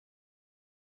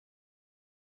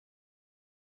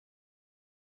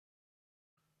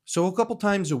So a couple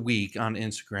times a week on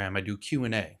Instagram, I do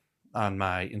Q&A on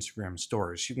my Instagram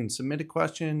stories. You can submit a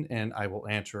question and I will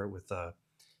answer it with a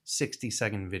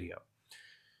 60-second video.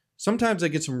 Sometimes I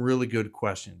get some really good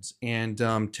questions. And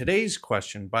today's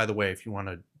question, by the way, if you want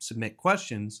to submit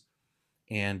questions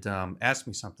and ask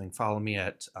me something, follow me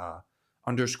at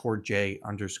 _J_Vincent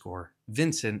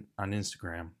on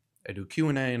Instagram. I do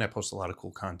Q&A and I post a lot of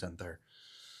cool content there.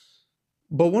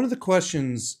 But one of the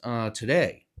questions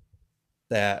today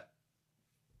that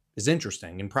is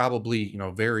interesting and probably,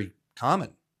 very common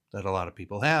that a lot of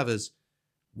people have is,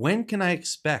 when can I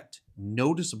expect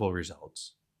noticeable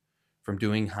results from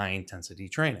doing high intensity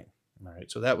training? All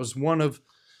right. So that was one of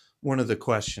the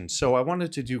questions. So I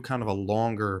wanted to do kind of a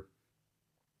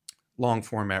long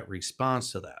format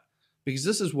response to that, because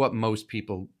this is what most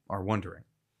people are wondering.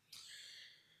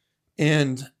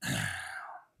 And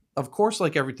of course,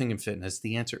 like everything in fitness,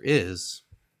 the answer is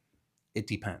it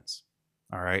depends.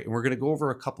 All right. And we're going to go over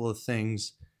a couple of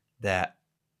things that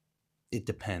it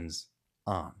depends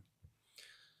on.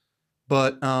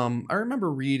 But I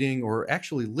remember reading or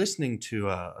actually listening to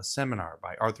a seminar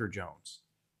by Arthur Jones,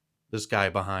 this guy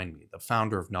behind me, the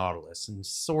founder of Nautilus, and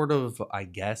sort of, I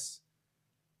guess,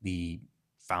 the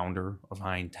founder of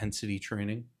high intensity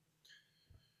training,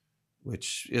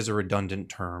 which is a redundant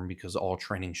term because all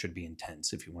training should be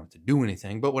intense if you want to do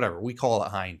anything. But whatever, we call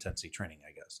it high intensity training,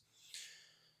 I guess.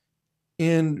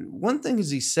 And one thing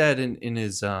is he said in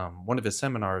his one of his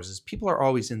seminars is people are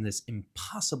always in this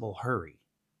impossible hurry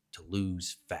to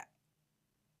lose fat.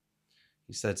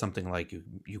 He said something like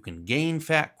you can gain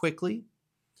fat quickly,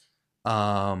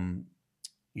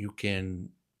 you can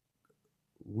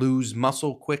lose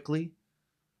muscle quickly,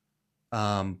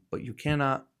 but you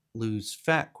cannot lose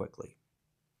fat quickly.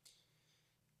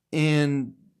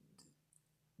 And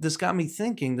this got me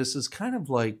thinking, this is kind of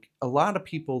like a lot of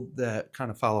people that kind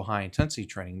of follow high intensity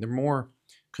training. They're more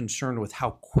concerned with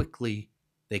how quickly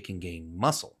they can gain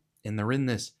muscle. And they're in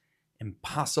this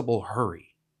impossible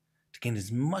hurry to gain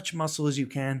as much muscle as you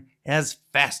can, as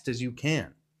fast as you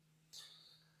can.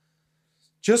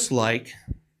 Just like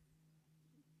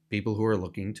people who are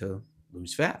looking to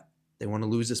lose fat. They want to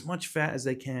lose as much fat as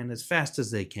they can, as fast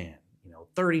as they can.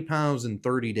 30 pounds in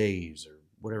 30 days or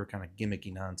whatever kind of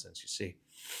gimmicky nonsense you see.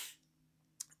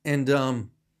 And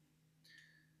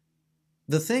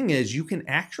the thing is, you can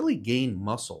actually gain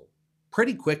muscle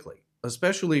pretty quickly,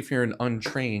 especially if you're an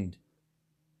untrained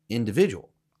individual.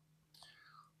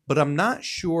 But I'm not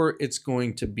sure it's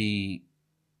going to be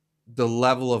the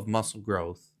level of muscle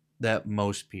growth that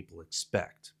most people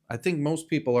expect. I think most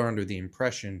people are under the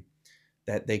impression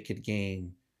that they could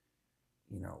gain,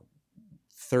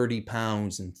 30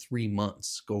 pounds in 3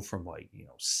 months, go from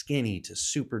skinny to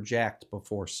super jacked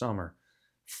before summer.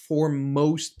 For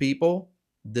most people,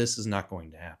 this is not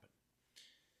going to happen.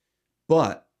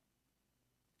 But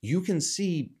you can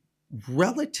see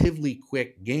relatively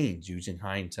quick gains using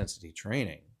high intensity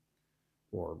training,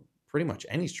 or pretty much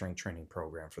any strength training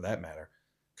program for that matter,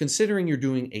 considering you're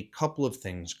doing a couple of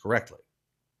things correctly.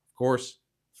 Of course,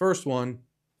 first one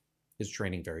is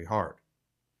training very hard.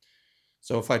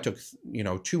 So if I took,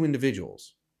 two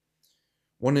individuals,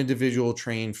 one individual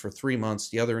trained for 3 months,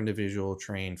 the other individual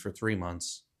trained for 3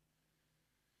 months.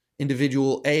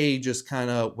 Individual A just kind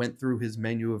of went through his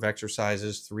menu of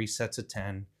exercises, 3 sets of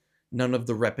 10. None of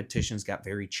the repetitions got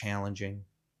very challenging.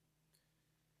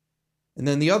 And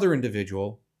then the other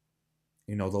individual,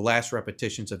 the last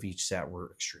repetitions of each set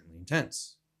were extremely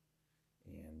intense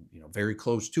and, very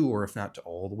close to, or if not to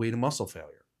all the way to muscle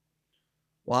failure.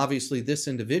 Well, obviously, this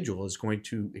individual is going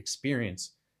to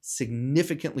experience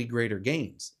significantly greater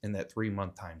gains in that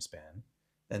 3-month time span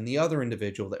than the other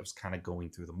individual that was kind of going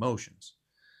through the motions.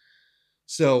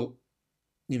 So,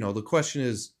 the question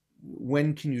is,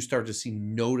 when can you start to see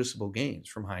noticeable gains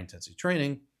from high intensity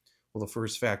training? Well, the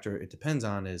first factor it depends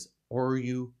on is, are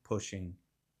you pushing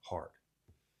hard?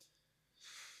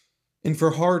 And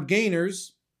for hard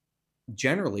gainers,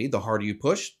 generally, the harder you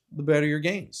push, the better your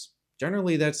gains.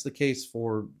 Generally, that's the case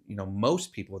for,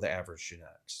 most people with average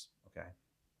genetics, okay?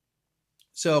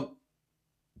 So,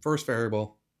 first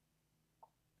variable,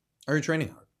 are you training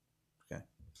hard? Okay.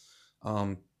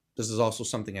 This is also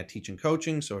something I teach in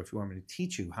coaching, so if you want me to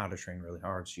teach you how to train really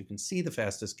hard so you can see the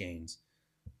fastest gains,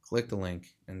 click the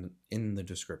link in the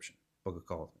description. Book a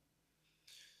call with me.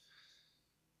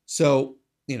 So,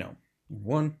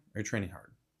 one, are you training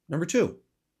hard? Number two,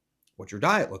 what's your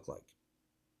diet look like?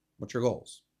 What's your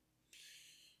goals?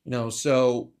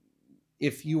 So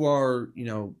if you are,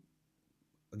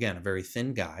 again, a very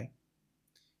thin guy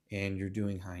and you're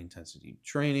doing high intensity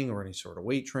training or any sort of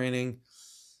weight training,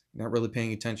 You're not really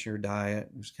paying attention to your diet,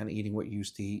 you're just kind of eating what you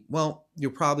used to eat, well,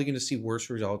 you're probably going to see worse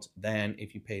results than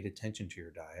if you paid attention to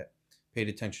your diet, paid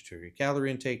attention to your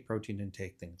calorie intake, protein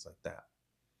intake, things like that.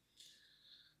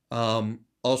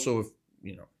 Also, if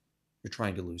you're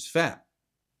trying to lose fat,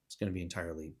 it's going to be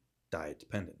entirely diet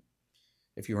dependent.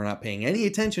 If you are not paying any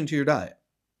attention to your diet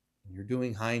and you're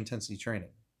doing high intensity training,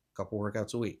 a couple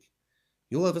workouts a week,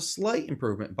 you'll have a slight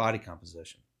improvement in body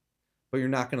composition, but you're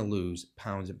not going to lose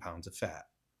pounds and pounds of fat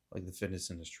like the fitness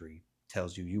industry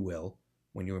tells you you will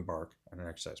when you embark on an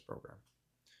exercise program.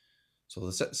 So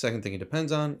the second thing it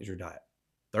depends on is your diet.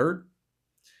 Third,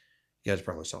 you guys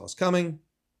probably saw this coming,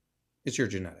 it's your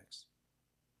genetics.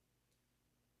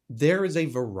 There is a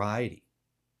variety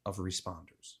of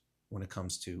responders when it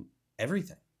comes to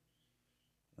everything.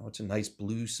 It's a nice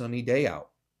blue sunny day out.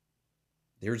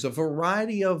 There's a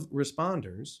variety of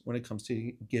responders when it comes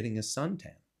to getting a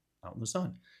suntan out in the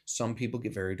sun. Some people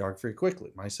get very dark very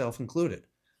quickly, myself included.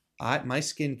 My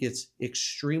skin gets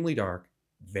extremely dark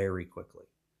very quickly.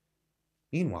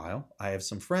 Meanwhile, I have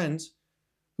some friends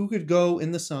who could go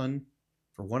in the sun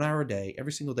for 1 hour a day,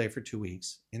 every single day for 2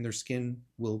 weeks, and their skin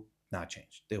will not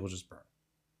change. They will just burn.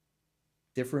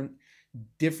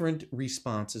 Different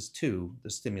responses to the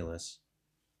stimulus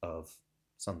of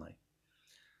sunlight.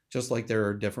 Just like there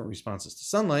are different responses to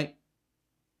sunlight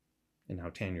and how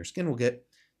tan your skin will get,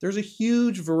 there's a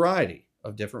huge variety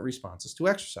of different responses to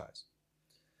exercise.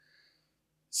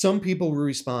 Some people will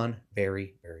respond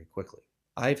very, very quickly.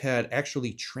 I've had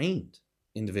actually trained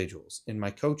individuals in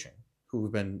my coaching who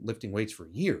have been lifting weights for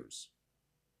years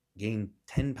gain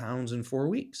 10 pounds in 4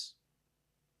 weeks.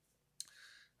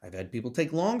 I've had people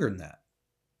take longer than that.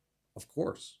 Of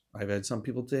course, I've had some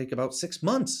people take about 6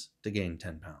 months to gain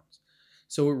 10 pounds.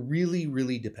 So it really,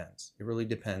 really depends. It really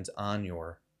depends on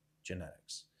your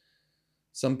genetics.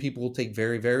 Some people will take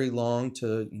very, very long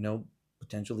to,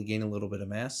 potentially gain a little bit of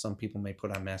mass. Some people may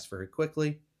put on mass very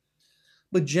quickly.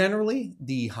 But generally,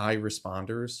 the high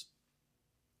responders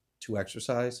to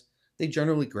exercise, they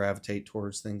generally gravitate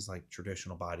towards things like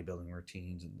traditional bodybuilding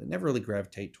routines, and they never really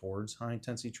gravitate towards high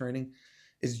intensity training.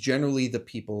 Is generally the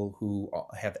people who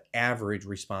have average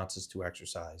responses to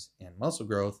exercise and muscle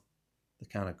growth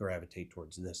that kind of gravitate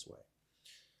towards this way.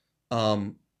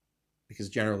 Because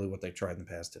generally what they tried in the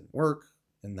past didn't work,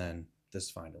 and then this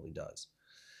finally does.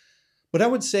 But I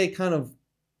would say kind of,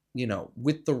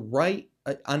 with the right,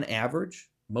 on average,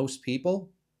 most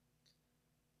people,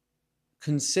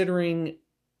 considering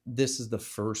this is the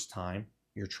first time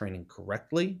you're training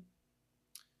correctly,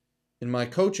 in my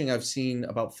coaching, I've seen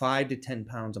about 5 to 10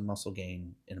 pounds of muscle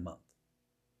gain in a month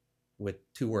with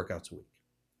 2 workouts a week.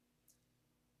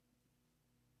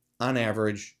 On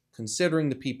average, considering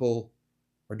the people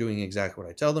are doing exactly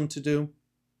what I tell them to do,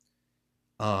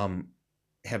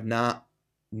 have not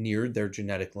neared their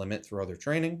genetic limit through other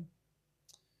training,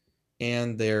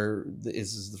 and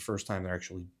this is the first time they're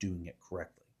actually doing it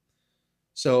correctly.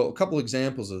 So a couple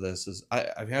examples of this is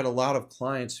I've had a lot of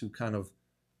clients who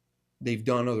they've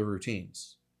done other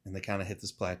routines and they kind of hit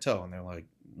this plateau and they're like,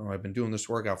 I've been doing this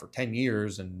workout for 10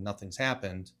 years and nothing's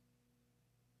happened.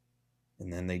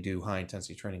 And then they do high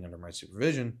intensity training under my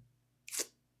supervision,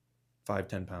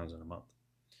 5-10 pounds in a month.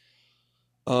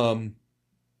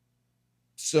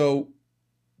 So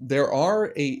there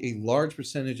are a large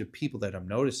percentage of people that I'm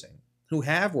noticing who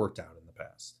have worked out in the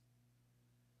past,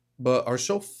 but are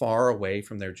so far away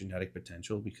from their genetic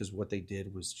potential because what they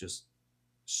did was just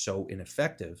so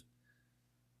ineffective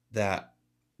that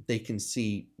they can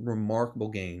see remarkable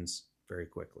gains very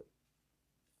quickly.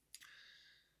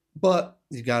 But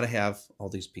you've got to have all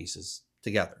these pieces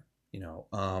together.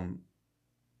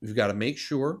 You've got to make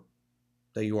sure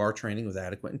that you are training with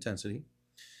adequate intensity.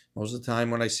 Most of the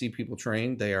time when I see people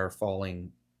train, they are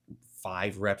falling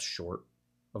 5 reps short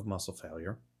of muscle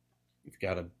failure. You've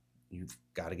got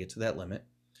to get to that limit.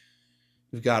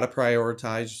 You've got to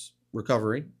prioritize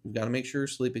recovery. You've got to make sure you're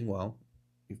sleeping well.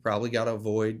 You've probably got to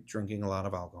avoid drinking a lot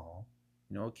of alcohol.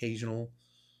 Occasional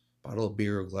bottle of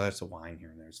beer or glass of wine here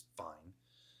and there is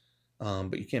fine.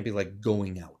 But you can't be like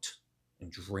going out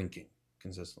and drinking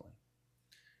consistently.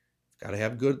 You've got to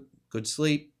have good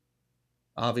sleep,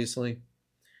 obviously.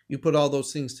 You put all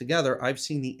those things together, I've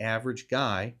seen the average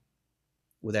guy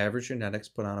with average genetics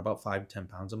put on about 5 to 10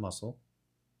 pounds of muscle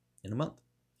in a month.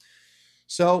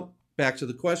 So back to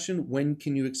the question, when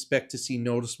can you expect to see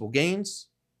noticeable gains?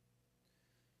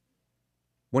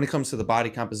 When it comes to the body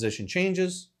composition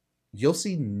changes, you'll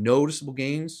see noticeable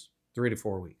gains 3 to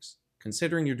 4 weeks,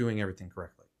 considering you're doing everything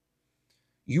correctly.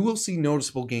 You will see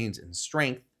noticeable gains in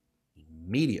strength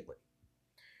immediately.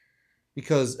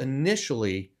 Because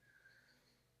initially,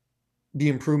 the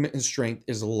improvement in strength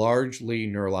is largely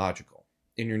neurological.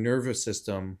 In your nervous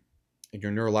system, and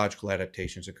your neurological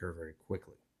adaptations occur very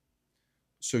quickly.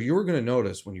 So you're going to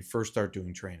notice when you first start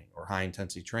doing training or high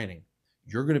intensity training,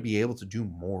 you're going to be able to do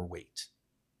more weight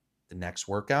the next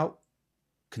workout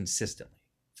consistently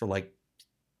for like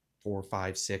 4,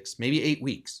 5, 6, maybe 8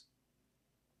 weeks.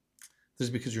 This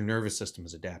is because your nervous system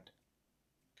is adapting.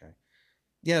 Okay.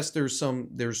 Yes, there's some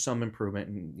improvement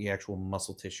in the actual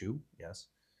muscle tissue, yes,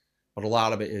 but a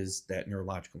lot of it is that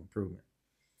neurological improvement.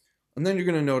 And then you're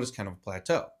going to notice kind of a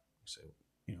plateau. So,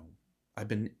 I've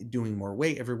been doing more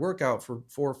weight every workout for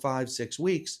 4, 5, 6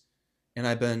 weeks, and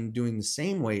I've been doing the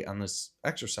same weight on this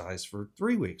exercise for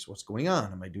 3 weeks. What's going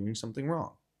on? Am I doing something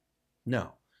wrong?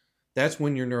 No. That's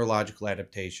when your neurological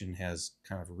adaptation has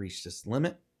kind of reached its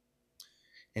limit.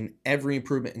 And every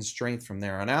improvement in strength from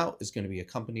there on out is going to be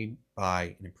accompanied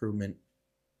by an improvement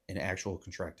in actual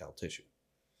contractile tissue.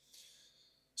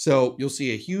 So you'll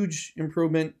see a huge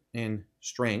improvement in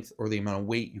strength, or the amount of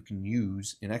weight you can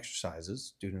use in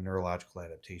exercises due to neurological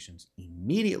adaptations,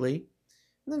 immediately.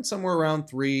 And then somewhere around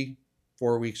 3,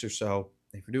 4 weeks or so,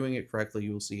 if you're doing it correctly,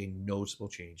 you will see a noticeable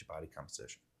change in body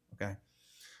composition. Okay.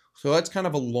 So that's kind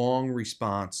of a long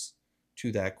response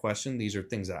to that question. These are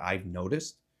things that I've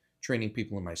noticed training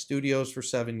people in my studios for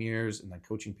 7 years and then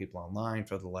coaching people online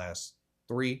for the last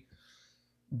 3.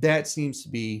 That seems to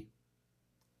be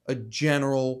a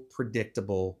general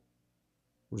predictable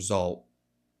result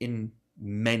in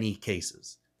many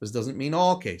cases. This doesn't mean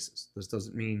all cases. This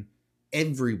doesn't mean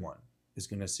everyone is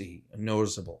going to see a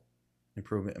noticeable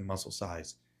improvement in muscle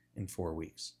size in 4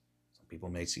 weeks. Some people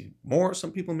may see more,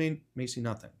 some people may see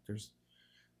nothing. There's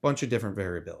a bunch of different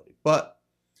variability. But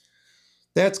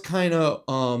that's kind of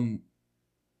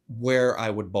where I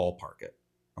would ballpark it.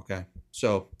 Okay.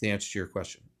 So the answer to your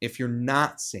question, if you're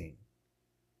not seeing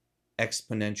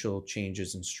exponential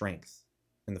changes in strength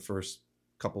in the first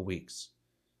couple weeks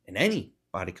in any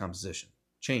body composition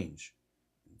change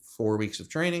in 4 weeks of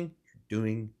training, you're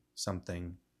doing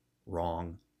something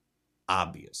wrong,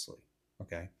 obviously.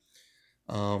 Okay.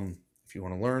 If you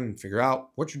want to learn and figure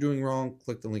out what you're doing wrong,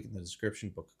 click the link in the description,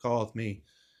 book a call with me,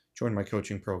 join my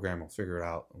coaching program. We'll figure it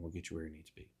out and we'll get you where you need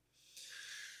to be.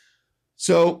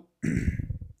 So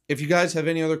if you guys have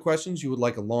any other questions you would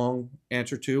like a long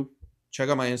answer to, check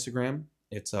out my Instagram.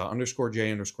 It's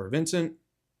 _J_Vincent.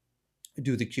 I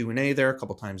do the Q&A there a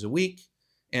couple times a week.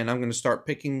 And I'm going to start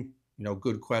picking,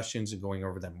 good questions and going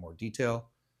over them in more detail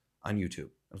on YouTube.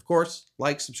 And of course,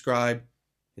 like, subscribe,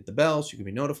 hit the bell so you can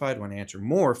be notified when I answer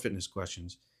more fitness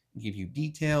questions and give you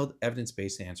detailed,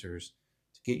 evidence-based answers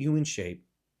to get you in shape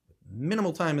with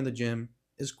minimal time in the gym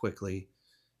as quickly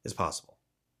as possible.